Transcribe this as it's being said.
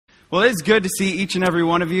Well, it's good to see each and every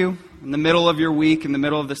one of you in the middle of your week, in the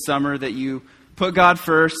middle of the summer, that you put God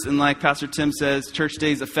first. And like Pastor Tim says, church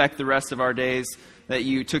days affect the rest of our days, that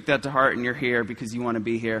you took that to heart and you're here because you want to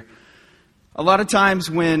be here. A lot of times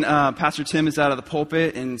when Pastor Tim is out of the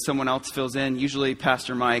pulpit and someone else fills in, usually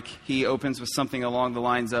Pastor Mike, he opens with something along the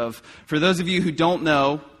lines of, for those of you who don't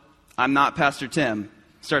know, I'm not Pastor Tim.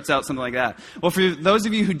 Starts out something like that. Well, for those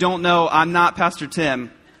of you who don't know, I'm not Pastor Tim,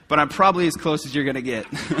 but I'm probably as close as you're going to get.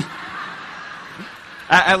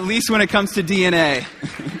 At least when it comes to DNA.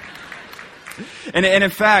 And in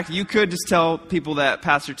fact, you could just tell people that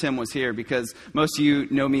Pastor Tim was here because most of you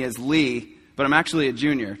know me as Lee, but I'm actually a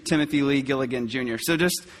junior, Timothy Lee Gilligan Jr. So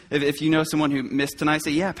just, if you know someone who missed tonight,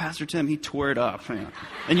 say, yeah, Pastor Tim, he tore it up.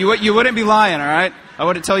 And you wouldn't be lying, all right? I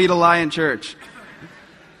wouldn't tell you to lie in church.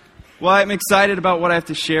 Well, I'm excited about what I have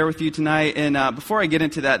to share with you tonight. And before I get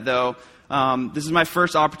into that, though, this is my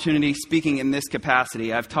first opportunity speaking in this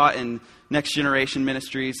capacity. I've taught in Next Generation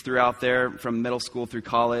Ministries throughout there, from middle school through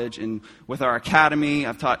college. And with our academy,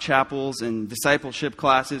 I've taught chapels and discipleship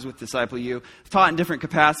classes with Disciple U. I've taught in different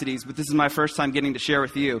capacities, but this is my first time getting to share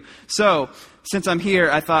with you. So, since I'm here,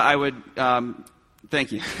 I thought I would,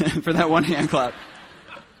 thank you for that one hand clap.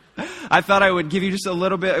 I thought I would give you just a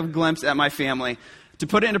little bit of a glimpse at my family. To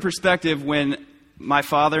put it into perspective, when my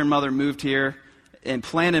father and mother moved here and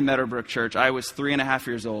planted Meadowbrook Church, I was 3.5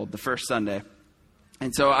 years old, the first Sunday.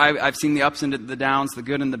 And so I've seen the ups and the downs, the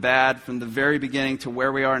good and the bad, from the very beginning to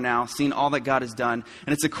where we are now, seen all that God has done.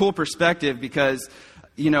 And it's a cool perspective because,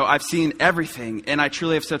 I've seen everything, and I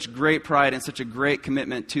truly have such great pride and such a great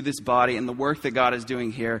commitment to this body and the work that God is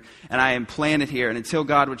doing here. And I am planted here, and until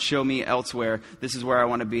God would show me elsewhere, this is where I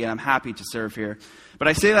want to be, and I'm happy to serve here. But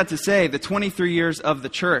I say that to say, the 23 years of the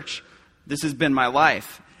church, this has been my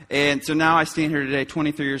life. And so now I stand here today,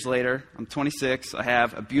 23 years later. I'm 26. I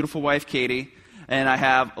have a beautiful wife, Katie. And I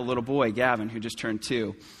have a little boy, Gavin, who just turned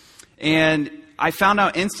 2. And I found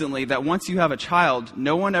out instantly that once you have a child,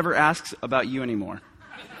 no one ever asks about you anymore.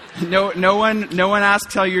 No one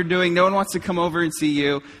asks how you're doing. No one wants to come over and see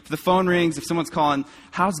you. If the phone rings, if someone's calling,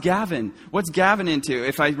 how's Gavin? What's Gavin into?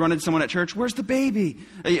 If I run into someone at church, where's the baby?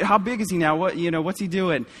 How big is he now? What's he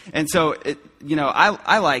doing? And so,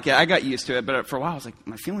 I like it. I got used to it, but for a while I was like,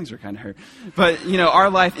 my feelings were kind of hurt. But, our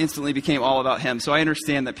life instantly became all about him. So I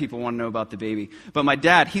understand that people want to know about the baby. But my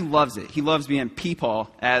dad, he loves it. He loves being Peepaw,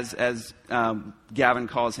 as Gavin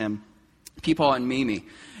calls him. Peepaw and Mimi.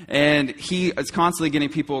 And he is constantly getting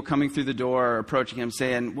people coming through the door or approaching him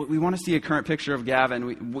saying, we want to see a current picture of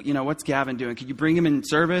Gavin. What's Gavin doing? Could you bring him in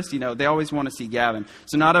service? They always want to see Gavin.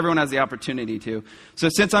 So not everyone has the opportunity to. So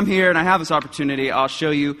since I'm here and I have this opportunity, I'll show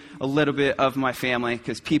you a little bit of my family,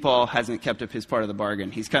 because Peepaw hasn't kept up his part of the bargain.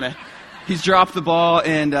 He's dropped the ball,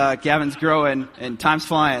 and Gavin's growing and time's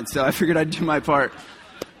flying. So I figured I'd do my part.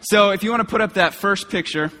 So if you want to put up that first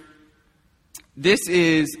picture, this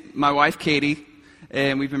is my wife, Katie.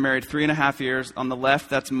 And we've been married 3.5 years. On the left,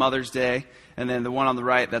 that's Mother's Day. And then the one on the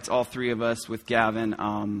right, that's all three of us with Gavin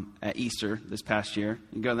at Easter this past year.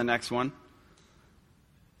 You can go to the next one.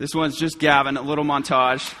 This one's just Gavin, a little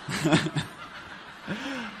montage.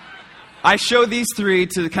 I show these three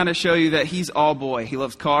to kind of show you that he's all boy. He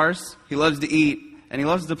loves cars, he loves to eat, and he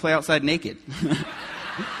loves to play outside naked.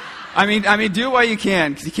 I mean, do it while you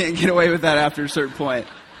can, because you can't get away with that after a certain point.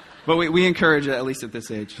 But we encourage it, at least at this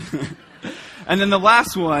age. And then the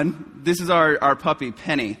last one, this is our puppy,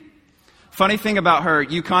 Penny. Funny thing about her,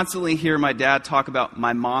 you constantly hear my dad talk about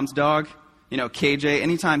my mom's dog, KJ.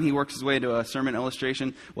 Anytime he works his way to a sermon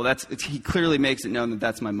illustration, he clearly makes it known that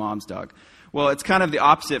that's my mom's dog. Well, it's kind of the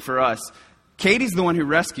opposite for us. Katie's the one who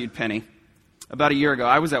rescued Penny about a year ago.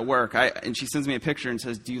 I was at work, and she sends me a picture and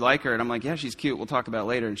says, do you like her? And I'm like, yeah, she's cute. We'll talk about it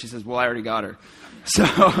later. And she says, well, I already got her.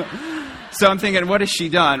 So I'm thinking, what has she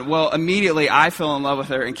done? Well, immediately I fell in love with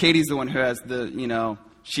her, and Katie's the one who has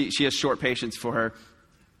she has short patience for her.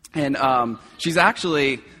 And she's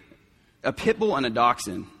actually a pit bull and a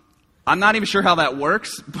dachshund. I'm not even sure how that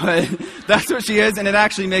works, but that's what she is, and it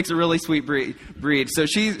actually makes a really sweet breed. So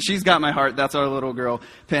she's got my heart. That's our little girl,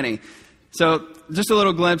 Penny. So just a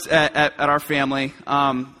little glimpse at our family.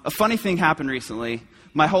 A funny thing happened recently.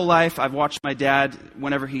 My whole life, I've watched my dad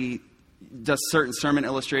whenever he does certain sermon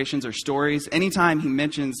illustrations or stories. Anytime he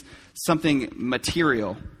mentions something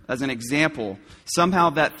material as an example,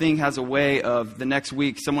 somehow that thing has a way of the next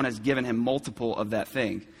week someone has given him multiple of that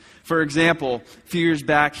thing. For example, a few years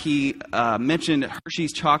back, he mentioned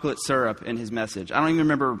Hershey's chocolate syrup in his message. I don't even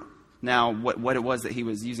remember now what it was that he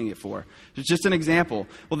was using it for. It's just an example.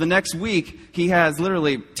 Well, the next week, he has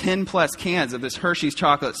literally 10 plus cans of this Hershey's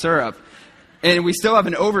chocolate syrup. And we still have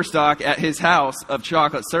an overstock at his house of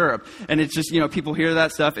chocolate syrup. And it's just, people hear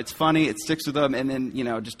that stuff. It's funny. It sticks with them. And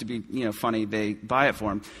then, just to be, funny, they buy it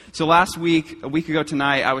for him. So last week, a week ago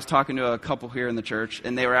tonight, I was talking to a couple here in the church,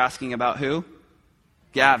 and they were asking about who?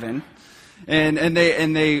 Gavin. And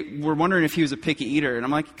they were wondering if he was a picky eater. And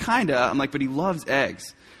I'm like, kinda. I'm like, but he loves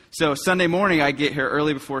eggs. So Sunday morning, I get here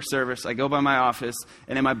early before service. I go by my office,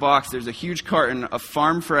 and in my box, there's a huge carton of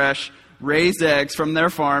farm fresh raised eggs from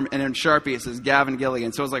their farm, and in Sharpie it says Gavin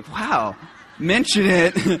Gilligan. So I was like, wow, mention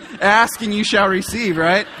it, ask and you shall receive,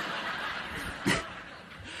 right?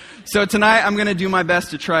 So tonight I'm going to do my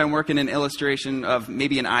best to try and work in an illustration of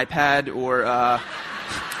maybe an iPad or, all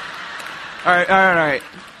right.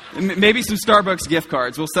 Maybe some Starbucks gift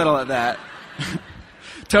cards. We'll settle at that.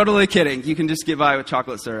 Totally kidding. You can just get by with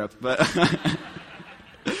chocolate syrup. But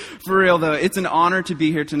for real though, it's an honor to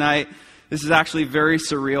be here tonight. This is actually very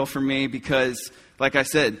surreal for me because, like I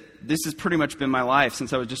said, this has pretty much been my life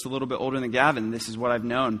since I was just a little bit older than Gavin. This is what I've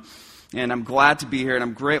known. And I'm glad to be here, and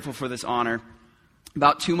I'm grateful for this honor.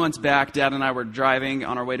 About 2 months back, Dad and I were driving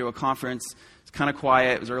on our way to a conference. It's kind of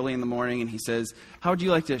quiet. It was early in the morning, and he says, how would you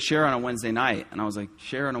like to share on a Wednesday night? And I was like,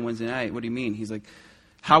 share on a Wednesday night? What do you mean? He's like,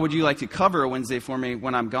 how would you like to cover a Wednesday for me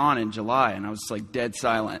when I'm gone in July? And I was just like dead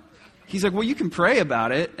silent. He's like, well, you can pray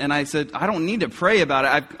about it. And I said, I don't need to pray about it.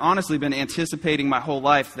 I've honestly been anticipating my whole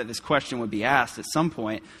life that this question would be asked at some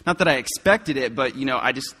point. Not that I expected it, but,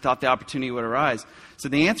 I just thought the opportunity would arise. So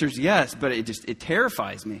the answer is yes, but it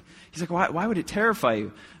terrifies me. He's like, why would it terrify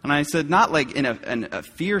you? And I said, not like in a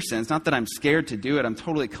fear sense, not that I'm scared to do it. I'm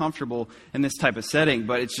totally comfortable in this type of setting,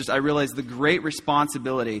 but it's just I realize the great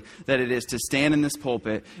responsibility that it is to stand in this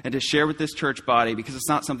pulpit and to share with this church body, because it's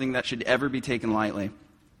not something that should ever be taken lightly.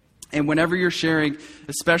 And whenever you're sharing,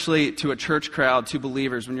 especially to a church crowd, to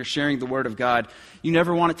believers, when you're sharing the Word of God, you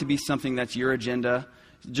never want it to be something that's your agenda,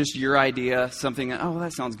 just your idea, something, oh, well,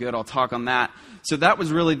 that sounds good, I'll talk on that. So that was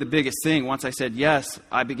really the biggest thing. Once I said yes,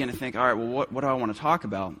 I began to think, all right, well, what do I want to talk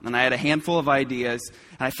about? And I had a handful of ideas,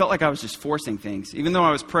 and I felt like I was just forcing things. Even though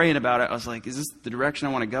I was praying about it, I was like, is this the direction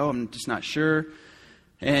I want to go? I'm just not sure.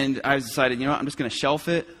 And I decided, I'm just going to shelf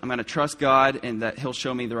it. I'm going to trust God and that He'll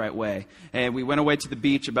show me the right way. And we went away to the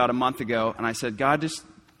beach about a month ago, and I said, God, just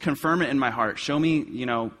confirm it in my heart. Show me,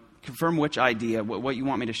 confirm which idea, what you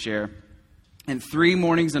want me to share. And 3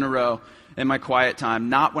 mornings in a row in my quiet time,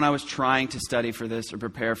 not when I was trying to study for this or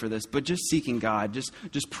prepare for this, but just seeking God, just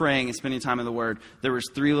praying and spending time in the Word, there was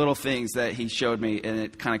 3 little things that He showed me, and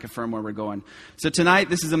it kind of confirmed where we're going. So tonight,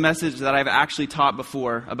 this is a message that I've actually taught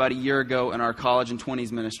before about a year ago in our college and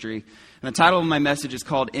 20s ministry. And the title of my message is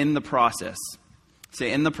called In the Process.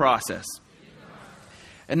 Say, In the Process.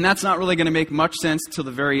 And that's not really going to make much sense till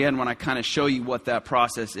the very end when I kind of show you what that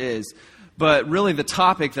process is. But really the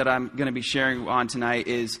topic that I'm going to be sharing on tonight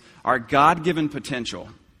is our God-given potential.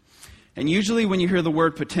 And usually when you hear the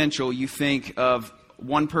word potential, you think of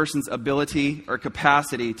one person's ability or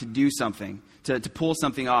capacity to do something, to pull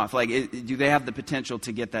something off. Like, do they have the potential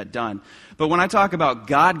to get that done? But when I talk about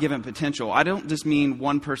God-given potential, I don't just mean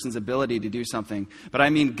one person's ability to do something, but I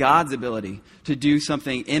mean God's ability to do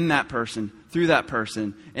something in that person, through that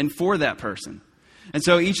person, and for that person. And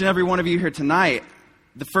so each and every one of you here tonight,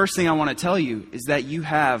 the first thing I want to tell you is that you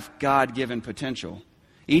have God-given potential.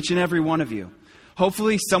 Each and every one of you.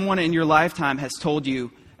 Hopefully someone in your lifetime has told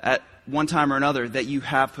you at one time or another that you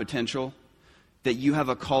have potential, that you have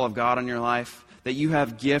a call of God on your life, that you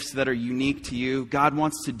have gifts that are unique to you. God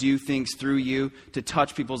wants to do things through you to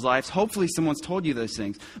touch people's lives. Hopefully someone's told you those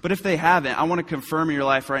things. But if they haven't, I want to confirm in your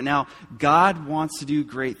life right now, God wants to do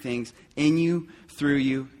great things in you, through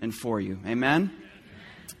you, and for you. Amen?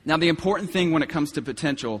 Now, the important thing when it comes to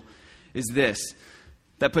potential is this,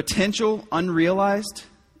 that potential unrealized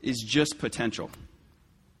is just potential.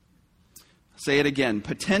 Say it again.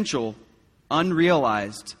 Potential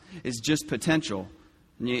unrealized is just potential.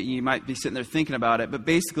 And you might be sitting there thinking about it, but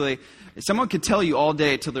basically, someone could tell you all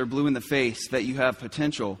day till they're blue in the face that you have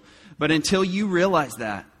potential. But until you realize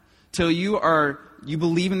that, till you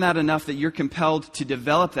believe in that enough that you're compelled to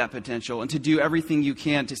develop that potential and to do everything you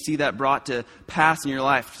can to see that brought to pass in your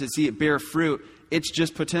life, to see it bear fruit, it's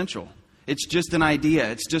just potential. It's just an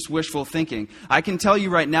idea. It's just wishful thinking. I can tell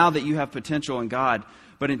you right now that you have potential in God,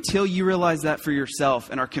 but until you realize that for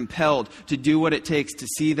yourself and are compelled to do what it takes to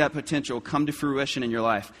see that potential come to fruition in your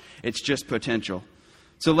life, it's just potential.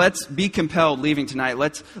 So let's be compelled leaving tonight.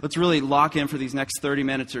 Let's really lock in for these next 30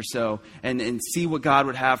 minutes or so and see what God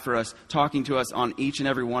would have for us, talking to us on each and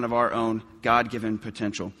every one of our own God-given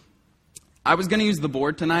potential. I was going to use the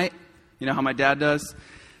board tonight, you know how my dad does,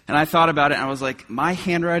 and I thought about it and I was like, my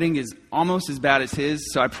handwriting is almost as bad as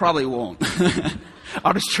his, so I probably won't.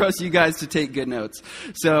 I'll just trust you guys to take good notes.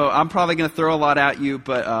 So I'm probably going to throw a lot at you,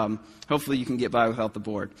 but hopefully you can get by without the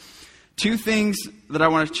board. Two things that I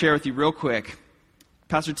want to share with you real quick.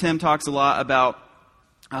 Pastor Tim talks a lot about,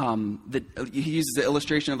 he uses the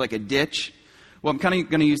illustration of like a ditch. Well, I'm kind of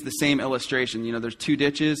going to use the same illustration. You know, there's two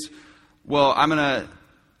ditches. Well,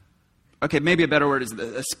 maybe a better word is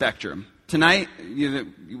a spectrum. Tonight,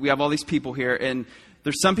 we have all these people here, and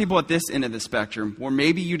there's some people at this end of the spectrum where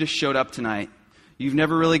maybe you just showed up tonight. You've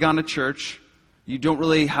never really gone to church. You don't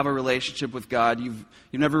really have a relationship with God. You've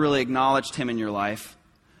never really acknowledged Him in your life.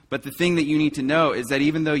 But the thing that you need to know is that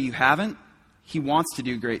even though you haven't, He wants to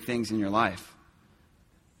do great things in your life,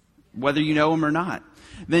 whether you know Him or not.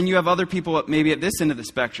 Then you have other people maybe at this end of the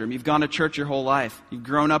spectrum. You've gone to church your whole life. You've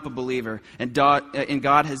grown up a believer. And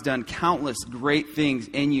God has done countless great things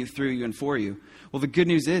in you, through you, and for you. Well, the good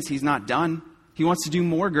news is He's not done. He wants to do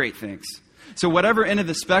more great things. So whatever end of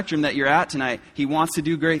the spectrum that you're at tonight, He wants to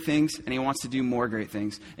do great things, and He wants to do more great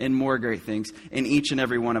things and more great things in each and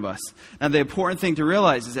every one of us. Now, the important thing to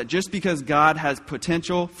realize is that just because God has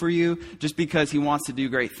potential for you, just because He wants to do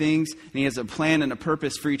great things, and He has a plan and a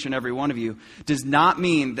purpose for each and every one of you, does not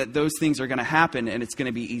mean that those things are going to happen and it's going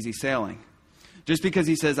to be easy sailing. Just because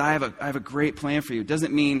He says, I have a great plan for you,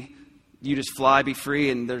 doesn't mean you just fly, be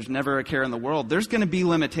free, and there's never a care in the world. There's going to be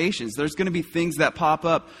limitations. There's going to be things that pop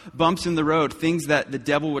up, bumps in the road, things that the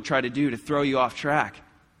devil would try to do to throw you off track.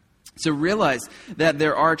 So realize that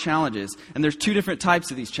there are challenges, and there's two different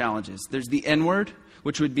types of these challenges. There's the inward,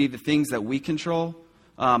 which would be the things that we control,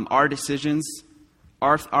 our decisions,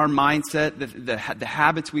 our mindset, the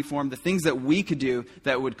habits we form, the things that we could do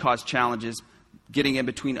that would cause challenges, getting in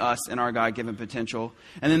between us and our God-given potential.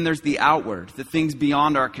 And then there's the outward, the things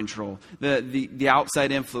beyond our control, the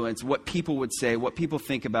outside influence, what people would say, what people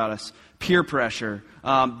think about us, peer pressure,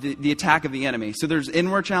 the attack of the enemy. So there's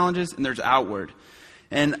inward challenges and there's outward.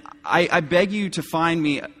 And I beg you to find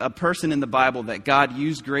me a person in the Bible that God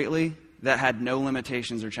used greatly that had no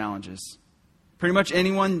limitations or challenges. Pretty much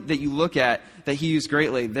anyone that you look at that He used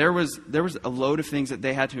greatly, there was a load of things that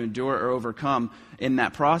they had to endure or overcome in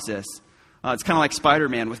that process. It's kind of like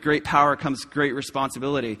Spider-Man. With great power comes great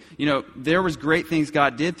responsibility. You know, there was great things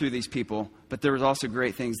God did through these people, but there was also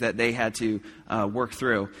great things that they had to work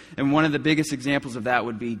through. And one of the biggest examples of that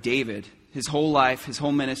would be David. His whole life, his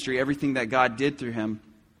whole ministry, everything that God did through him,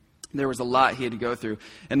 there was a lot he had to go through.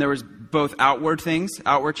 And there was both outward things,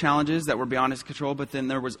 outward challenges that were beyond his control, but then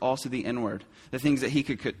there was also the inward, the things that he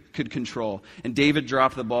could control. And David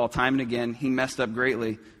dropped the ball time and again. He messed up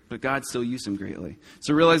greatly, but God still used him greatly.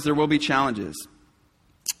 So realize there will be challenges.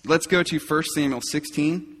 Let's go to 1 Samuel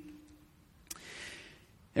 16.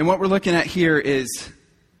 And what we're looking at here is,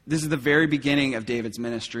 this is the very beginning of David's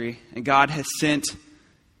ministry. And God has sent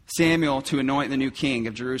Samuel to anoint the new king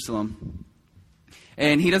of Jerusalem.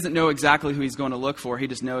 And he doesn't know exactly who he's going to look for. He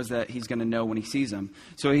just knows that he's going to know when he sees him.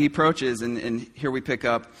 So he approaches, and here we pick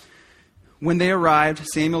up. When they arrived,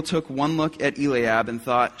 Samuel took one look at Eliab and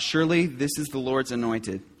thought, surely this is the Lord's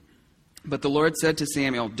anointed. But the Lord said to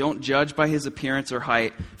Samuel, don't judge by his appearance or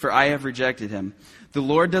height, for I have rejected him. The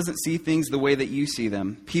Lord doesn't see things the way that you see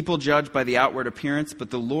them. People judge by the outward appearance,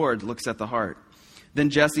 but the Lord looks at the heart. Then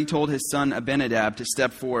Jesse told his son Abinadab to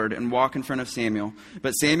step forward and walk in front of Samuel.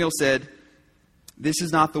 But Samuel said, this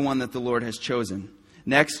is not the one that the Lord has chosen.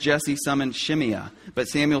 Next, Jesse summoned Shimea, but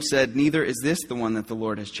Samuel said, neither is this the one that the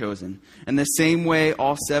Lord has chosen. In the same way,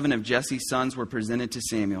 all 7 of Jesse's sons were presented to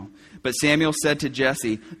Samuel. But Samuel said to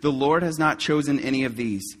Jesse, the Lord has not chosen any of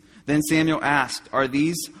these. Then Samuel asked, are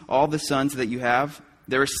these all the sons that you have?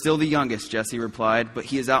 There is still the youngest, Jesse replied, but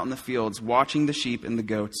he is out in the fields, watching the sheep and the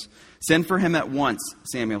goats. Send for him at once,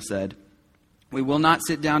 Samuel said. We will not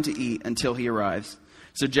sit down to eat until he arrives.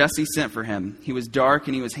 So Jesse sent for him. He was dark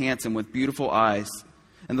and he was handsome with beautiful eyes.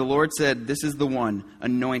 And the Lord said, this is the one,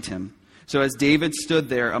 anoint him. So as David stood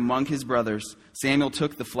there among his brothers, Samuel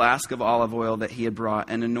took the flask of olive oil that he had brought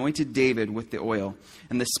and anointed David with the oil.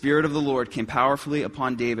 And the Spirit of the Lord came powerfully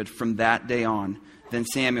upon David from that day on. Then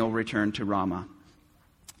Samuel returned to Ramah.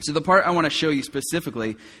 So the part I want to show you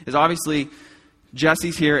specifically is obviously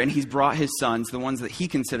Jesse's here and he's brought his sons, the ones that he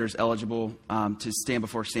considers eligible to stand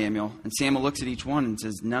before Samuel. And Samuel looks at each one and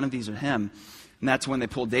says, none of these are him. And that's when they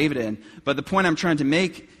pull David in. But the point I'm trying to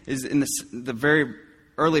make is in the very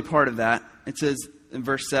early part of that, it says in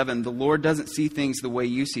verse 7, the Lord doesn't see things the way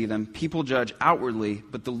you see them. People judge outwardly,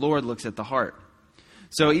 but the Lord looks at the heart.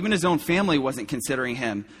 So even his own family wasn't considering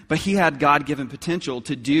him, but he had God-given potential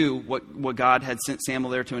to do what God had sent Samuel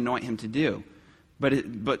there to anoint him to do.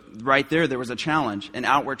 But right there was a challenge, an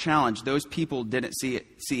outward challenge. Those people didn't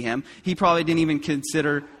see him. He probably didn't even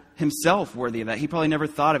consider himself worthy of that. He probably never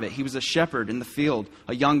thought of it. He was a shepherd in the field,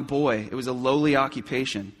 a young boy. It was a lowly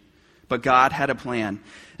occupation. But God had a plan.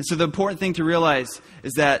 And so the important thing to realize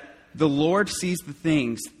is that the Lord sees the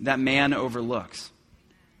things that man overlooks.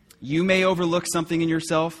 You may overlook something in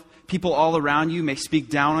yourself. People all around you may speak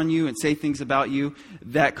down on you and say things about you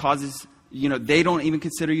that causes, they don't even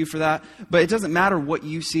consider you for that. But it doesn't matter what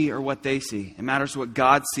you see or what they see. It matters what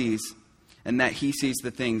God sees, and that He sees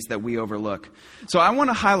the things that we overlook. So I want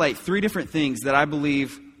to highlight 3 different things that I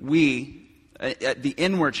believe the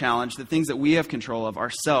inward challenge, the things that we have control of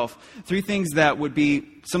ourselves, 3 things that would be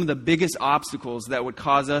some of the biggest obstacles that would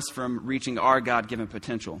cause us from reaching our God-given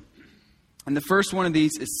potential. And the first one of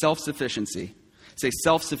these is self-sufficiency. Say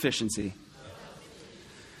self-sufficiency.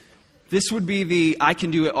 This would be the I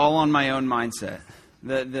can do it all on my own mindset.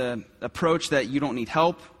 The approach that you don't need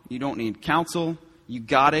help, you don't need counsel, you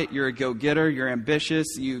got it, you're a go-getter, you're ambitious,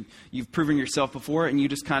 you've proven yourself before, and you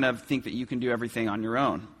just kind of think that you can do everything on your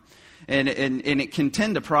own. And it can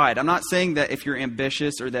tend to pride. I'm not saying that if you're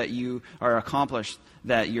ambitious or that you are accomplished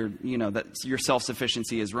that that your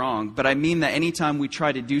self-sufficiency is wrong. But I mean that anytime we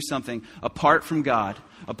try to do something apart from God,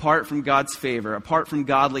 apart from God's favor, apart from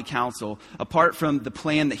godly counsel, apart from the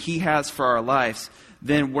plan that He has for our lives,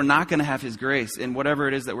 then we're not going to have His grace. And whatever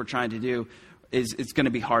it is that we're trying to do, it's going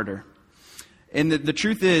to be harder. And the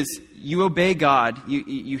truth is, you obey God,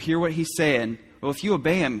 you hear what He's saying. Well, if you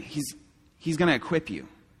obey Him, He's going to equip you.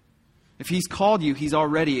 If He's called you, He's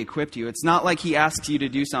already equipped you. It's not like He asks you to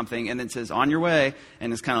do something and then says, on your way,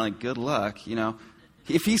 and it's kind of like, good luck,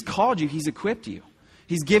 If He's called you, He's equipped you.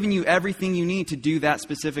 He's given you everything you need to do that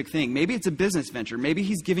specific thing. Maybe it's a business venture. Maybe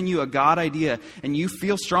He's given you a God idea, and you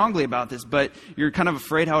feel strongly about this, but you're kind of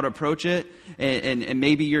afraid how to approach it, and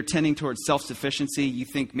maybe you're tending towards self-sufficiency. You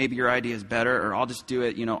think maybe your idea is better, or I'll just do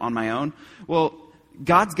it, on my own. Well,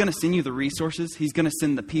 God's going to send you the resources. He's going to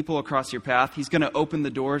send the people across your path. He's going to open the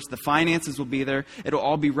doors. The finances will be there. It'll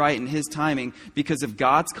all be right in His timing, because if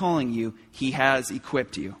God's calling you, He has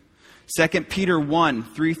equipped you. 2 Peter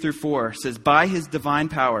 1:3-4 says, by His divine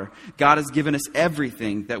power, God has given us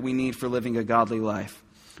everything that we need for living a godly life.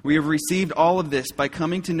 We have received all of this by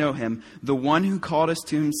coming to know Him, the one who called us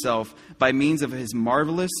to Himself by means of His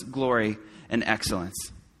marvelous glory and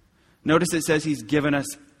excellence. Notice it says He's given us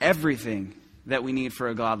everything that we need for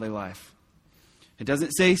a godly life. It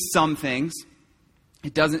doesn't say some things.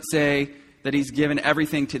 It doesn't say that He's given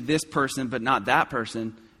everything to this person but not that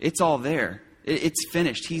person. It's all there. It's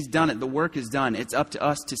finished. He's done it. The work is done. It's up to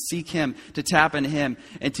us to seek Him, to tap into Him,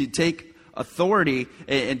 and to take authority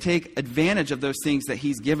and take advantage of those things that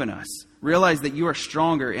He's given us. Realize that you are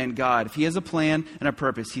stronger in God. If He has a plan and a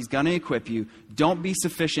purpose, He's going to equip you. Don't be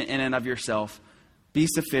sufficient in and of yourself. Be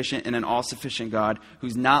sufficient in an all-sufficient God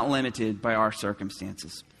who's not limited by our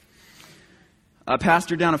circumstances. A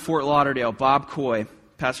pastor down at Fort Lauderdale, Bob Coy,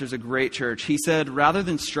 pastors a great church. He said, rather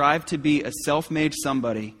than strive to be a self-made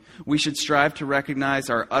somebody, we should strive to recognize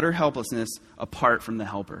our utter helplessness apart from the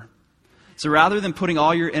helper. So rather than putting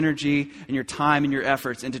all your energy and your time and your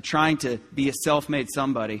efforts into trying to be a self-made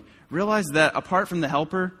somebody, realize that apart from the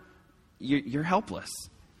helper, you're helpless.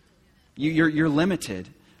 You're limited.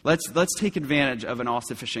 Let's take advantage of an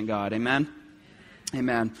all-sufficient God. Amen?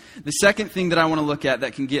 Amen. The second thing that I want to look at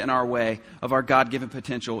that can get in our way of our God-given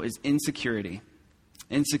potential is insecurity.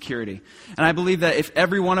 Insecurity. And I believe that if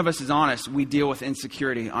every one of us is honest, we deal with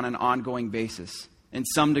insecurity on an ongoing basis in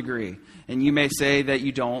some degree. And you may say that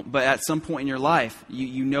you don't, but at some point in your life,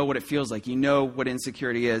 you know what it feels like. You know what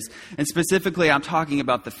insecurity is. And specifically, I'm talking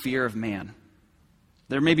about the fear of man.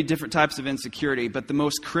 There may be different types of insecurity, but the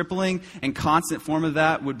most crippling and constant form of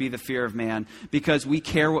that would be the fear of man, because we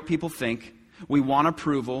care what people think. We want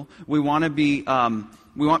approval. We want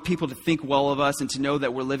people to think well of us and to know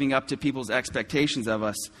that we're living up to people's expectations of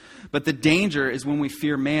us. But the danger is when we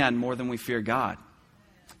fear man more than we fear God.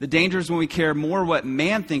 The danger is when we care more what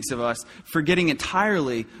man thinks of us, forgetting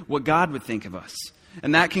entirely what God would think of us.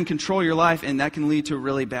 And that can control your life, and that can lead to a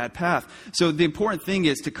really bad path. So the important thing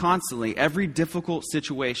is to constantly, every difficult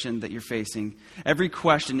situation that you're facing, every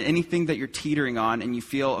question, anything that you're teetering on, and you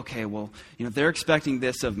feel, okay, well, they're expecting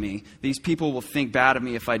this of me. These people will think bad of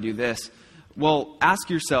me if I do this. Well, ask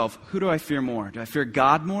yourself, who do I fear more? Do I fear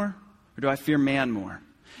God more, or do I fear man more?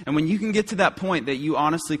 And when you can get to that point that you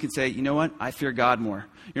honestly can say, you know what, I fear God more.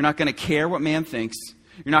 You're not going to care what man thinks.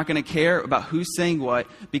 You're not going to care about who's saying what,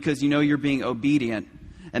 because you know you're being obedient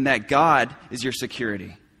and that God is your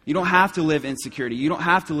security. You don't have to live in insecurity. You don't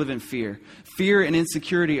have to live in fear. Fear and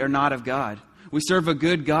insecurity are not of God. We serve a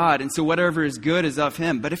good God, and so whatever is good is of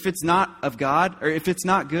Him. But if it's not of God, or if it's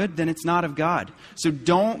not good, then it's not of God. So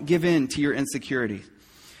don't give in to your insecurity.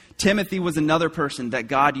 Timothy was another person that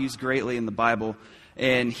God used greatly in the Bible,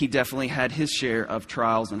 and he definitely had his share of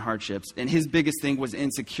trials and hardships. And his biggest thing was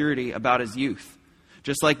insecurity about his youth.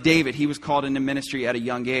 Just like David, he was called into ministry at a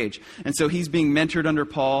young age. And so he's being mentored under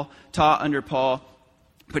Paul, taught under Paul,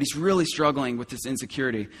 but he's really struggling with this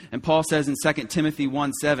insecurity. And Paul says in 2 Timothy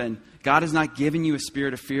 1:7, God has not given you a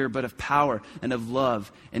spirit of fear, but of power and of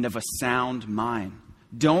love and of a sound mind.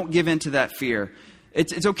 Don't give in to that fear.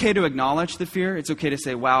 It's okay to acknowledge the fear. It's okay to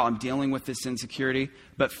say, wow, I'm dealing with this insecurity,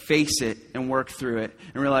 but face it and work through it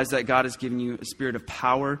and realize that God has given you a spirit of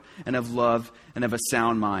power and of love and of a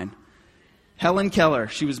sound mind. Helen Keller,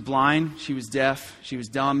 she was blind, she was deaf, she was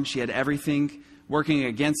dumb, she had everything working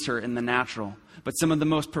against her in the natural. But some of the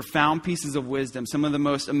most profound pieces of wisdom, some of the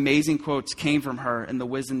most amazing quotes came from her and the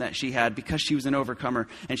wisdom that she had because she was an overcomer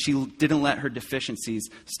and she didn't let her deficiencies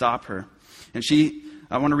stop her. And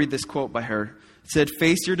I want to read this quote by her. It said,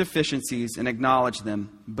 face your deficiencies and acknowledge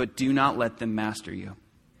them, but do not let them master you.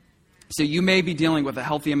 So you may be dealing with a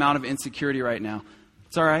healthy amount of insecurity right now.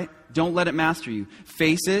 It's all right. Don't let it master you.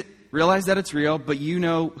 Face it. Realize that it's real, but you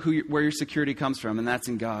know where your security comes from, and that's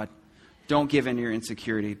in God. Don't give in to your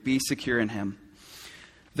insecurity. Be secure in Him.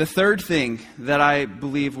 The third thing that I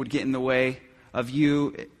believe would get in the way of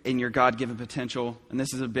you in your God-given potential, and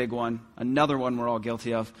this is a big one, another one we're all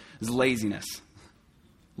guilty of, is laziness.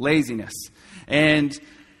 Laziness. And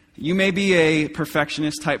you may be a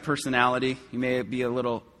perfectionist type personality. You may be a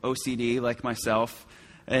little OCD like myself.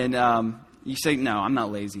 And you say, no, I'm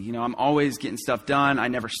not lazy. I'm always getting stuff done. I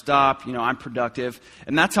never stop. I'm productive.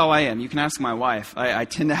 And that's how I am. You can ask my wife. I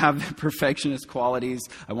tend to have perfectionist qualities.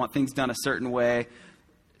 I want things done a certain way.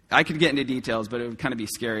 I could get into details, but it would kind of be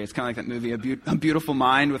scary. It's kind of like that movie, A Beautiful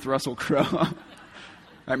Mind with Russell Crowe. All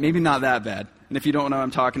right, maybe not that bad. And if you don't know what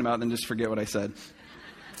I'm talking about, then just forget what I said.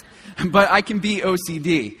 But I can be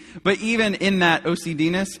OCD. But even in that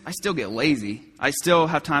OCD-ness, I still get lazy. I still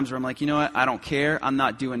have times where I'm like, you know what? I don't care. I'm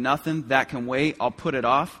not doing nothing. That can wait. I'll put it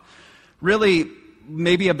off. Really,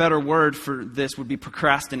 maybe a better word for this would be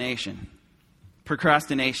procrastination.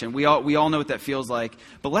 Procrastination. We all know what that feels like.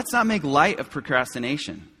 But let's not make light of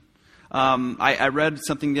procrastination. I read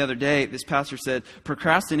something the other day. This pastor said,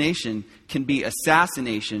 procrastination can be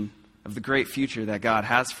assassination of the great future that God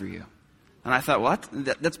has for you. And I thought, what?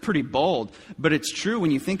 That's pretty bold. But it's true when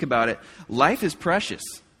you think about it. Life is precious.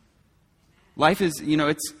 Life is,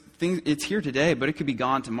 it's here today, but it could be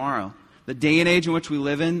gone tomorrow. The day and age in which we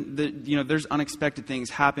live in, there's unexpected things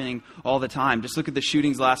happening all the time. Just look at the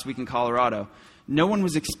shootings last week in Colorado. No one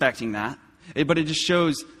was expecting that. But it just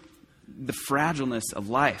shows the fragileness of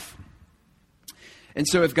life. And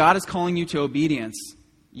so if God is calling you to obedience,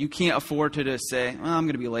 you can't afford to just say, well, I'm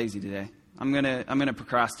going to be lazy today. I'm gonna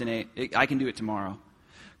procrastinate. I can do it tomorrow.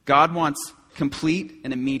 God wants complete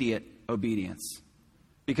and immediate obedience.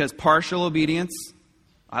 Because partial obedience,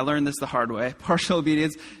 I learned this the hard way, partial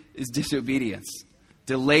obedience is disobedience.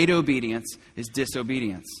 Delayed obedience is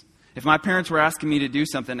disobedience. If my parents were asking me to do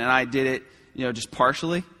something and I did it, just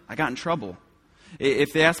partially, I got in trouble.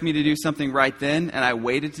 If they asked me to do something right then and I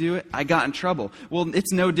waited to do it, I got in trouble. Well,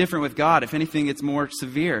 it's no different with God. If anything, it's more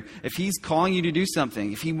severe. If He's calling you to do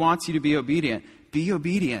something, if He wants you to be obedient, be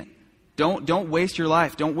obedient. Don't waste your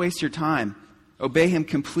life. Don't waste your time. Obey Him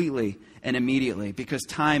completely and immediately because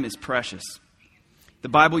time is precious. The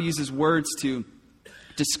Bible uses words to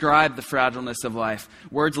describe the fragileness of life.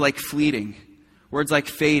 Words like fleeting, words like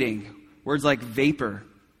fading, words like vapor.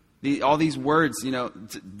 All these words,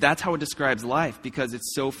 that's how it describes life because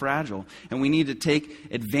it's so fragile. And we need to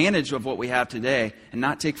take advantage of what we have today and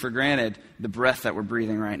not take for granted the breath that we're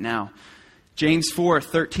breathing right now. James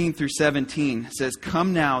 4:13-17 says,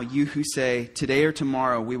 come now, you who say, today or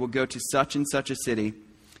tomorrow we will go to such and such a city,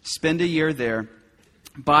 spend a year there,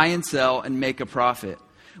 buy and sell and make a profit.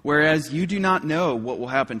 Whereas you do not know what will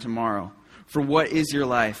happen tomorrow. For what is your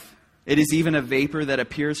life? It is even a vapor that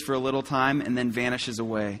appears for a little time and then vanishes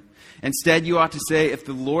away. Instead, you ought to say, if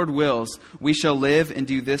the Lord wills, we shall live and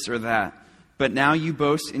do this or that. But now you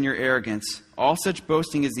boast in your arrogance. All such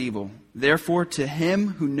boasting is evil. Therefore, to him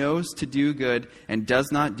who knows to do good and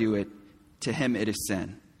does not do it, to him it is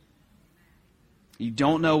sin. You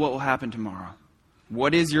don't know what will happen tomorrow.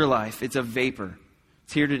 What is your life? It's a vapor.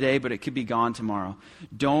 It's here today, but it could be gone tomorrow.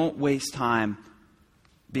 Don't waste time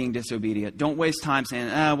being disobedient. Don't waste time saying,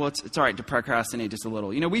 it's all right to procrastinate just a little.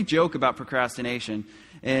 We joke about procrastination,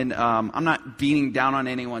 and I'm not beating down on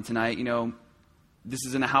anyone tonight. This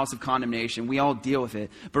isn't a house of condemnation. We all deal with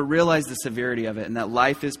it. But realize the severity of it and that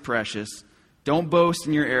life is precious. Don't boast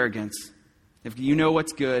in your arrogance. If you know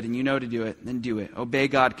what's good and you know to do it, then do it. Obey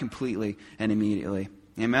God completely and immediately.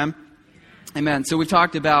 Amen? Amen. So we've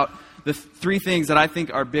talked about the three things that I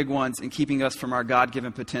think are big ones in keeping us from our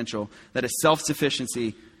God-given potential. That is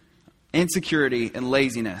self-sufficiency, insecurity, and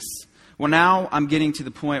laziness. Well, now I'm getting to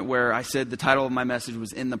the point where I said the title of my message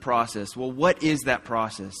was In the Process. Well, what is that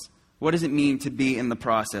process? What does it mean to be in the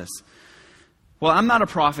process? Well, I'm not a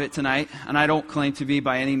prophet tonight, and I don't claim to be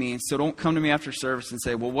by any means, so don't come to me after service and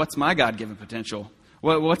say, well, what's my God-given potential?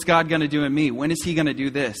 What's God going to do in me? When is He going to do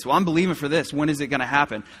this? Well, I'm believing for this. When is it going to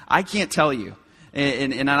happen? I can't tell you,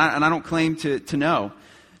 and I don't claim to know.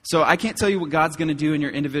 So I can't tell you what God's going to do in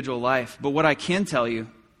your individual life, but what I can tell you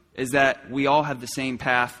is that we all have the same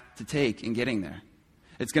path to take in getting there.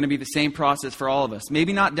 It's going to be the same process for all of us.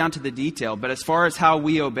 Maybe not down to the detail, but as far as how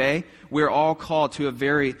we obey, we're all called to a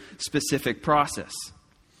very specific process.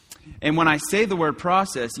 And when I say the word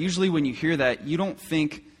process, usually when you hear that, you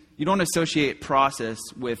don't associate process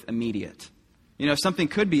with immediate. You know, something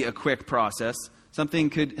could be a quick process.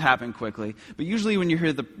 Something could happen quickly. But usually when you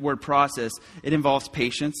hear the word process, it involves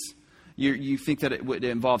patience. You think that it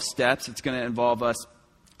involves steps. It's going to involve us.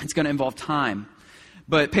 It's going to involve time.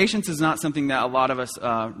 But patience is not something that a lot of us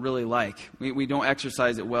really like. We don't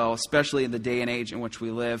exercise it well, especially in the day and age in which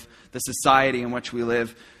we live, the society in which we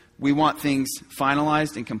live. We want things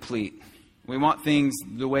finalized and complete. We want things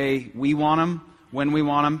the way we want them, when we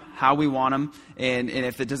want them, how we want them. And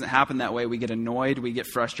if it doesn't happen that way, we get annoyed, we get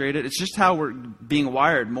frustrated. It's just how we're being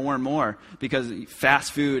wired more and more because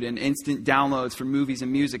fast food and instant downloads for movies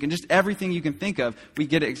and music and just everything you can think of, we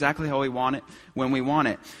get it exactly how we want it, when we want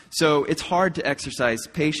it. So it's hard to exercise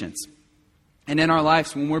patience. And in our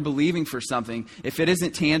lives, when we're believing for something, if it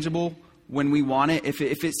isn't tangible when we want it, if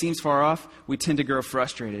it seems far off, we tend to grow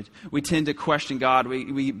frustrated. We tend to question God.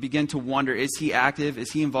 We begin to wonder, is He active?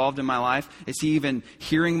 Is He involved in my life? Is He even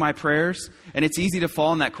hearing my prayers? And it's easy to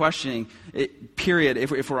fall in that questioning, period,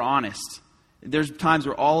 if we're honest. There's times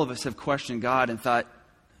where all of us have questioned God and thought,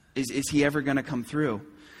 is He ever going to come through?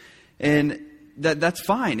 And that's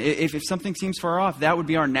fine. If something seems far off, that would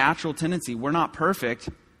be our natural tendency. We're not perfect.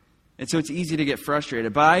 And so it's easy to get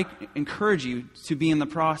frustrated. But I encourage you to be in the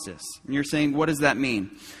process. And you're saying, what does that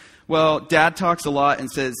mean? Well, Dad talks a lot and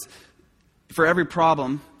says, for every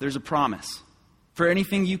problem, there's a promise. For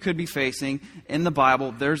anything you could be facing in the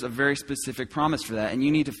Bible, there's a very specific promise for that. And you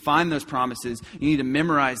need to find those promises. You need to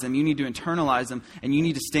memorize them. You need to internalize them. And you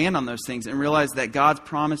need to stand on those things and realize that God's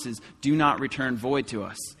promises do not return void to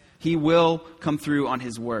us. He will come through on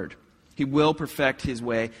His word. He will perfect His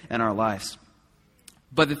way in our lives.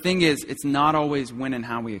 But the thing is, it's not always when and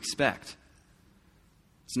how we expect.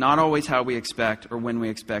 It's not always how we expect or when we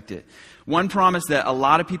expect it. One promise that a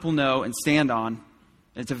lot of people know and stand on,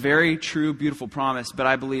 it's a very true, beautiful promise, but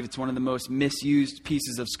I believe it's one of the most misused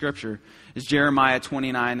pieces of Scripture, is Jeremiah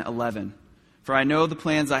 29:11. For I know the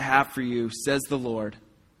plans I have for you, says the Lord,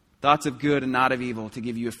 thoughts of good and not of evil, to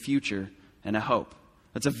give you a future and a hope.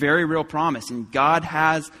 That's a very real promise, and God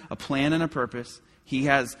has a plan and a purpose. He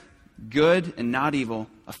has good and not evil,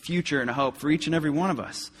 a future and a hope for each and every one of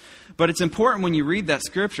us. But it's important when you read that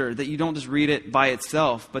Scripture that you don't just read it by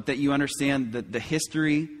itself, but that you understand the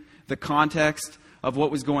history, the context of what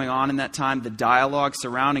was going on in that time, the dialogue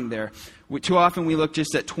surrounding there. Too often we look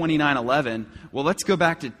just at 29:11. Well, let's go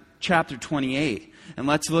back to chapter 28, and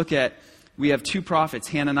let's look at, we have two prophets,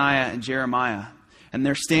 Hananiah and Jeremiah, and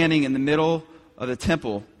they're standing in the middle of the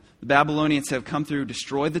temple. The Babylonians have come through,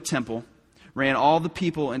 destroyed the temple, ran all the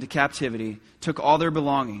people into captivity, took all their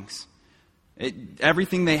belongings.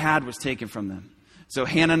 Everything they had was taken from them. So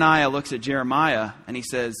Hananiah looks at Jeremiah and he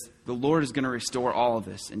says, the Lord is going to restore all of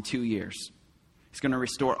this in 2 years. He's going to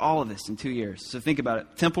restore all of this in 2 years. So think about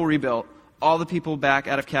it. Temple rebuilt, all the people back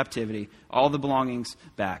out of captivity, all the belongings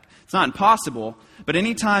back. It's not impossible, but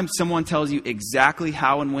anytime someone tells you exactly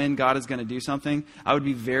how and when God is going to do something, I would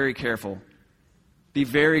be very careful. Be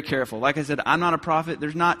very careful. Like I said, I'm not a prophet.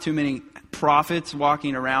 There's not too many prophets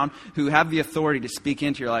walking around who have the authority to speak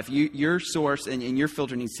into your life. Your source and your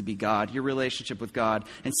filter needs to be God, your relationship with God,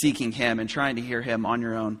 and seeking Him and trying to hear Him on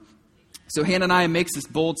your own. So Hananiah makes this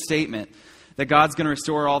bold statement that God's going to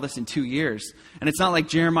restore all this in 2 years. And it's not like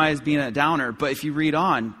Jeremiah is being a downer, but if you read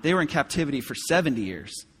on, they were in captivity for 70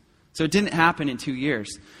 years. So it didn't happen in 2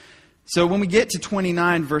 years. So when we get to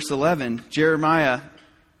 29 verse 11, Jeremiah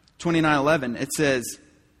 29:11, it says,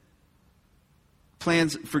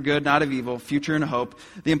 plans for good, not of evil, future and a hope.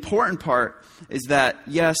 The important part is that,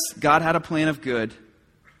 yes, God had a plan of good.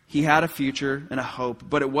 He had a future and a hope,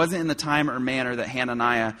 but it wasn't in the time or manner that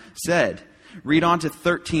Hananiah said. Read on to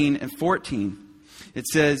 13 and 14. It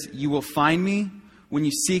says, you will find me when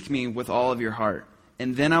you seek me with all of your heart,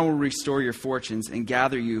 and then I will restore your fortunes and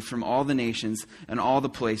gather you from all the nations and all the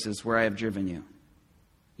places where I have driven you.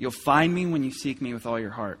 You'll find me when you seek me with all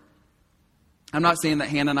your heart. I'm not saying that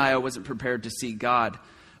Hananiah wasn't prepared to seek God,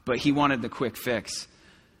 but he wanted the quick fix.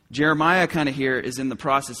 Jeremiah kind of here is in the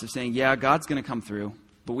process of saying, yeah, God's going to come through,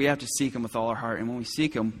 but we have to seek him with all our heart. And when we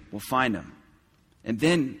seek him, we'll find him. And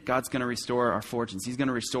then God's going to restore our fortunes. He's going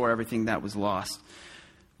to restore everything that was lost.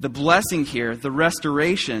 The blessing here, the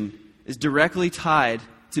restoration, is directly tied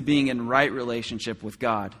to being in right relationship with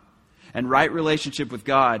God. And right relationship with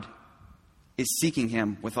God is seeking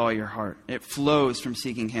him with all your heart. It flows from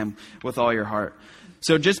seeking him with all your heart.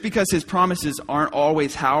 So just because his promises aren't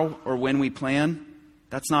always how or when we plan,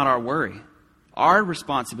 that's not our worry. Our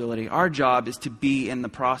responsibility, our job is to be in the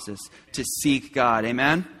process, to seek God.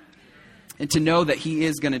 Amen? And to know that he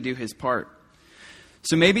is going to do his part.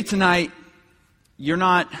 So maybe tonight, you're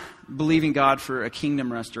not believing God for a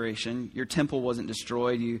kingdom restoration. Your temple wasn't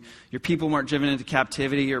destroyed. Your people weren't driven into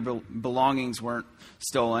captivity. Your belongings weren't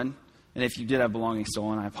stolen. And if you did have belongings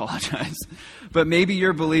stolen, I apologize. But maybe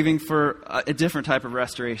you're believing for a different type of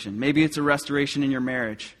restoration. Maybe it's a restoration in your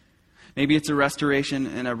marriage. Maybe it's a restoration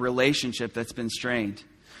in a relationship that's been strained.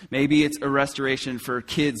 Maybe it's a restoration for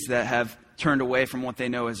kids that have turned away from what they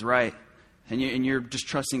know is right. And you're just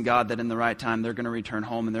trusting God that in the right time they're going to return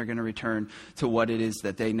home and they're going to return to what it is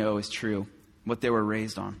that they know is true, what they were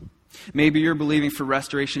raised on. Maybe you're believing for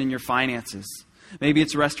restoration in your finances. Maybe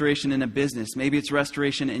it's restoration in a business. Maybe it's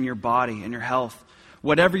restoration in your body and your health.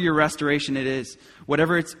 Whatever your restoration it is,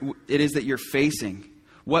 whatever it is that you're facing,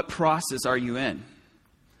 what process are you in?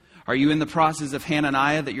 Are you in the process of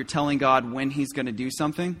Hananiah that you're telling God when he's going to do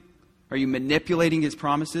something? Are you manipulating his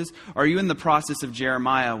promises? Are you in the process of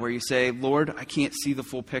Jeremiah where you say, Lord, I can't see the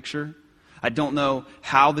full picture. I don't know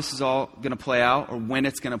how this is all going to play out or when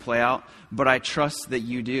it's going to play out, but I trust that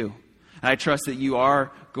you do. And I trust that you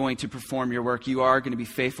are going to perform your work. You are going to be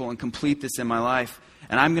faithful and complete this in my life.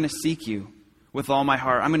 And I'm going to seek you with all my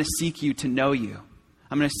heart. I'm going to seek you to know you.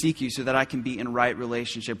 I'm going to seek you so that I can be in right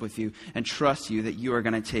relationship with you and trust you that you are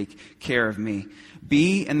going to take care of me.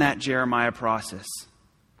 Be in that Jeremiah process.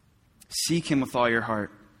 Seek him with all your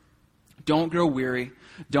heart. Don't grow weary.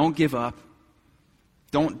 Don't give up.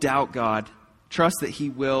 Don't doubt God. Trust that he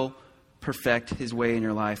will perfect his way in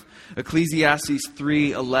your life. Ecclesiastes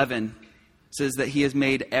 3:11 says that he has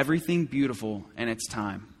made everything beautiful in its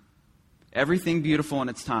time. Everything beautiful in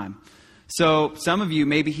its time. So some of you,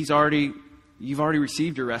 maybe you've already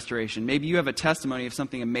received your restoration. Maybe you have a testimony of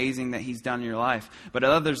something amazing that he's done in your life. But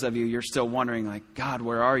others of you, you're still wondering, like, God,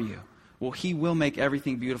 where are you? Well, he will make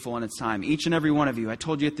everything beautiful in its time. Each and every one of you, I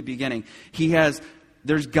told you at the beginning,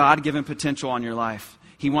 there's God-given potential on your life.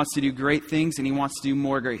 He wants to do great things and he wants to do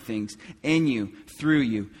more great things in you, through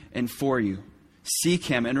you, and for you. Seek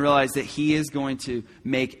him and realize that he is going to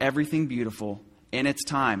make everything beautiful in its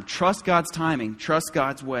time. Trust God's timing. Trust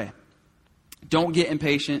God's way. Don't get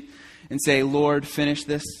impatient and say, Lord, finish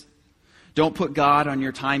this. Don't put God on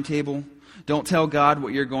your timetable. Don't tell God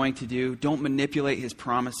what you're going to do. Don't manipulate his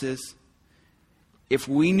promises. If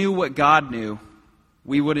we knew what God knew,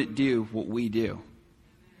 we wouldn't do what we do.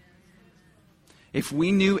 If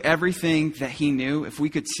we knew everything that he knew, if we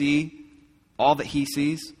could see all that he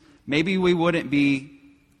sees, maybe we wouldn't be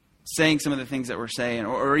saying some of the things that we're saying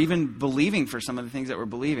or even believing for some of the things that we're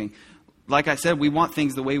believing. Like I said, we want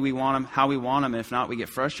things the way we want them, how we want them, and if not, we get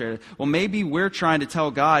frustrated. Well, maybe we're trying to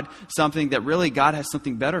tell God something that really God has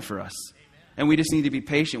something better for us. And we just need to be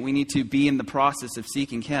patient. We need to be in the process of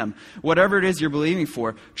seeking him. Whatever it is you're believing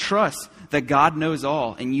for, trust that God knows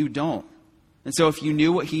all and you don't. And so if you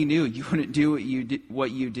knew what he knew, you wouldn't do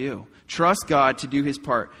what you do. Trust God to do his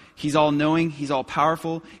part. He's all-knowing. He's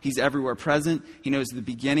all-powerful. He's everywhere present. He knows the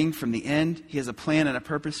beginning from the end. He has a plan and a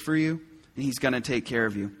purpose for you, and he's going to take care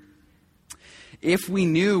of you. If we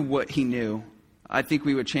knew what he knew, I think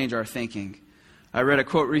we would change our thinking. I read a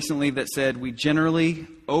quote recently that said, we generally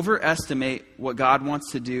overestimate what God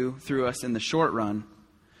wants to do through us in the short run,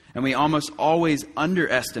 and we almost always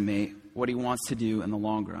underestimate what he wants to do in the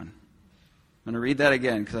long run. I'm going to read that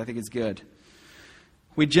again because I think it's good.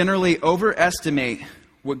 We generally overestimate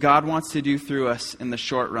what God wants to do through us in the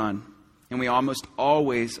short run, and we almost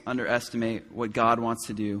always underestimate what God wants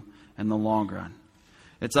to do in the long run.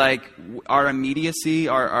 It's like our immediacy,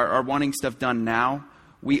 our wanting stuff done now,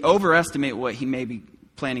 we overestimate what he may be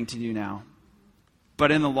planning to do now.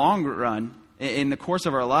 But in the long run, in the course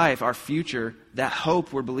of our life, our future, that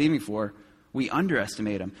hope we're believing for, we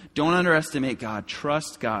underestimate him. Don't underestimate God.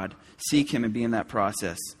 Trust God. Seek him and be in that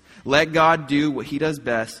process. Let God do what he does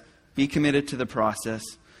best. Be committed to the process.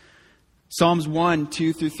 Psalms 1,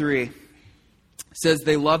 2 through 3 says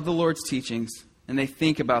they love the Lord's teachings and they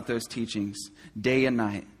think about those teachings day and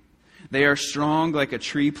night. They are strong like a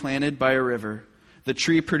tree planted by a river. The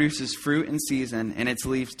tree produces fruit in season and its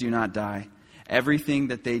leaves do not die. everything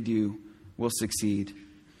that they do will succeed.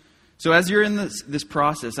 So as you're in this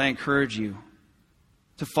process, I encourage you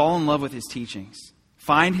to fall in love with his teachings.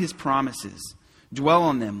 Find his promises. Dwell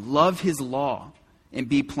on them. Love his law. And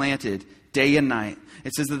be planted day and night.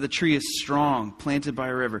 It says that the tree is strong, planted by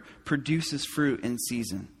a river, produces fruit in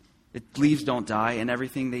season. Its leaves don't die, and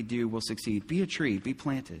everything they do will succeed. Be a tree. Be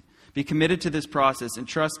planted. Be committed to this process and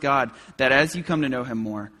trust God that as you come to know him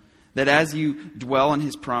more, that as you dwell on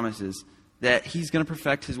his promises, that he's going to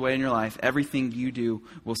perfect his way in your life. Everything you do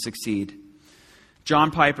will succeed. John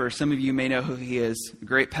Piper, some of you may know who he is, a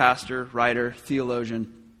great pastor, writer,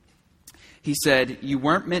 theologian. He said, "You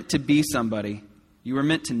weren't meant to be somebody. You were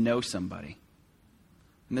meant to know somebody."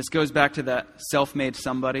 And this goes back to that self-made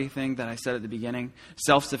somebody thing that I said at the beginning.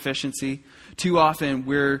 Self-sufficiency. Too often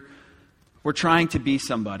we're trying to be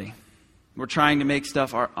somebody. We're trying to make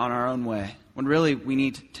stuff on our own way. When really we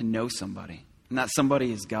need to know somebody. And that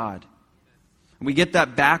somebody is God. And we get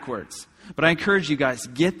that backwards. But I encourage you guys,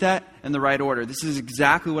 get that in the right order. This is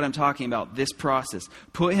exactly what I'm talking about, this process.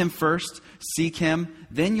 Put him first, seek him,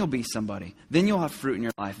 then you'll be somebody. Then you'll have fruit in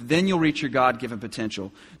your life. Then you'll reach your God-given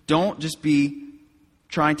potential. Don't just be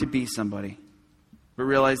trying to be somebody, but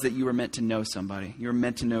realize that you were meant to know somebody. You were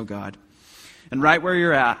meant to know God. And right where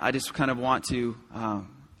you're at, I just kind of want to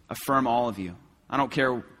affirm all of you. I don't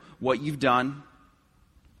care what you've done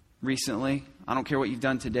recently. I don't care what you've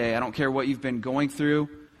done today. I don't care what you've been going through,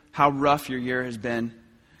 how rough your year has been.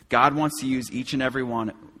 God wants to use each and every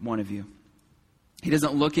one of you. He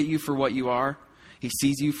doesn't look at you for what you are. He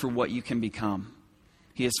sees you for what you can become.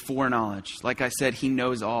 He has foreknowledge. Like I said, he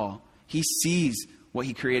knows all. He sees what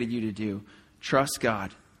he created you to do. Trust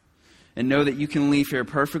God. And know that you can leave here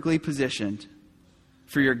perfectly positioned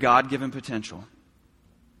for your God-given potential.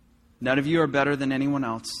 None of you are better than anyone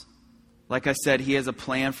else. Like I said, he has a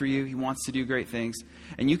plan for you. He wants to do great things.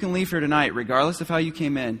 And you can leave here tonight, regardless of how you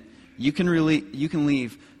came in, you can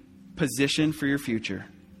leave positioned for your future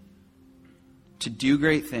to do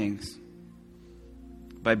great things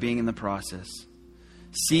by being in the process.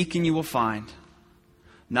 Seek and you will find.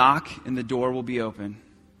 Knock and the door will be open.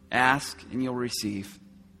 Ask and you'll receive.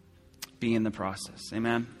 Be in the process.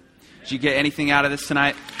 Amen. Did you get anything out of this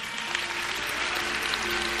tonight?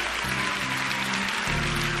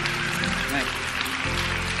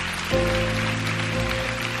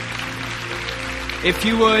 If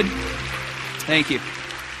you would, thank you.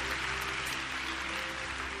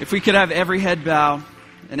 If we could have every head bow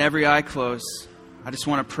and every eye closed, I just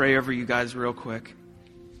want to pray over you guys real quick.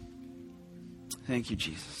 Thank you,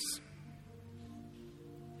 Jesus.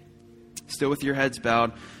 Still with your heads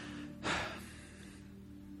bowed.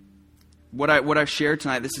 What I've shared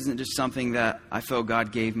tonight, this isn't just something that I feel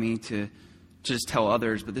God gave me to just tell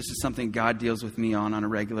others, but this is something God deals with me on a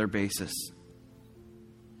regular basis.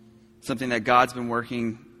 Something that God's been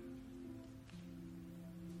working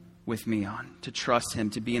with me on. To trust him,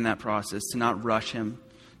 to be in that process, to not rush him,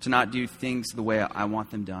 to not do things the way I want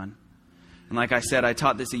them done. And like I said, I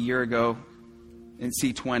taught this a year ago in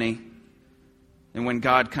C20. And when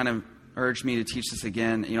God kind of urged me to teach this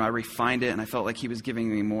again, I refined it and I felt like he was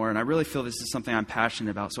giving me more. And I really feel this is something I'm passionate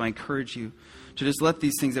about. So I encourage you to just let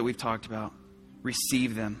these things that we've talked about,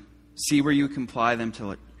 receive them. See where you can apply them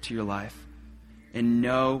to your life. And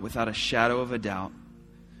know without a shadow of a doubt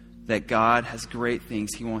that God has great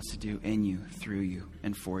things he wants to do in you, through you,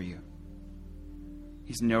 and for you.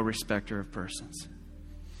 He's no respecter of persons.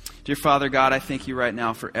 Dear Father God, I thank you right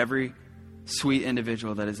now for every sweet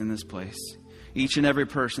individual that is in this place. Each and every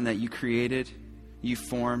person that you created, you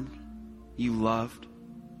formed, you loved.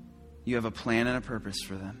 You have a plan and a purpose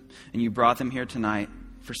for them. And you brought them here tonight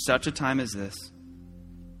for such a time as this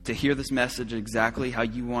to hear this message exactly how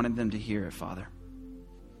you wanted them to hear it, Father.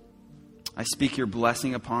 I speak your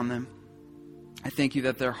blessing upon them. I thank you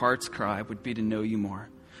that their heart's cry would be to know you more.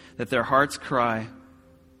 That their heart's cry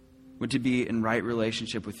would to be in right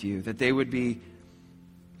relationship with you. That they would be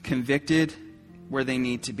convicted where they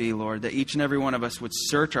need to be, Lord. That each and every one of us would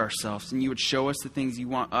search ourselves and you would show us the things you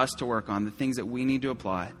want us to work on, the things that we need to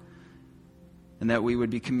apply. And that we would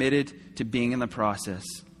be committed to being in the process.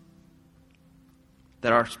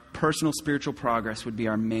 That our personal spiritual progress would be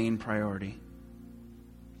our main priority.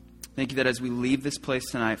 Thank you that as we leave this place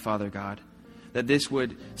tonight, Father God, that this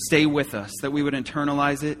would stay with us, that we would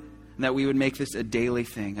internalize it, and that we would make this a daily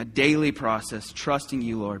thing, a daily process, trusting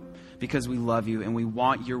you, Lord, because we love you and we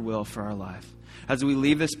want your will for our life. As we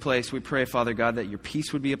leave this place, we pray, Father God, that your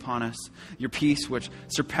peace would be upon us, your peace which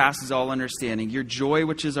surpasses all understanding, your joy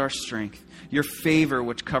which is our strength, your favor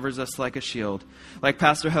which covers us like a shield. Like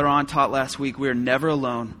Pastor Haran taught last week, we are never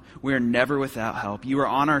alone. We are never without help. You are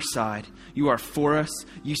on our side. You are for us.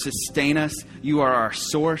 You sustain us. You are our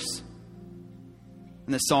source.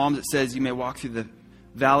 In the Psalms, it says, you may walk through the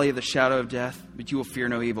valley of the shadow of death, but you will fear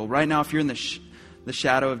no evil. Right now, if you're in the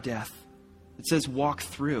shadow of death, it says walk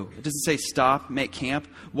through. It doesn't say stop, make camp.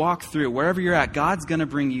 Walk through. Wherever you're at, God's going to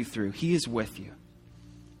bring you through. He is with you.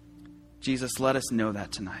 Jesus, let us know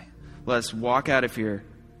that tonight. Let us walk out of here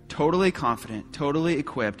totally confident, totally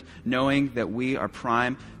equipped, knowing that we are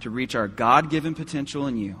primed to reach our God-given potential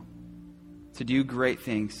in you, to do great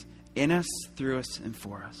things in us, through us, and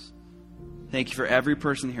for us. Thank you for every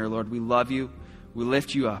person here, Lord. We love you. We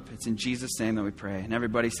lift you up. It's in Jesus' name that we pray. And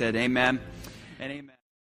everybody said amen and amen.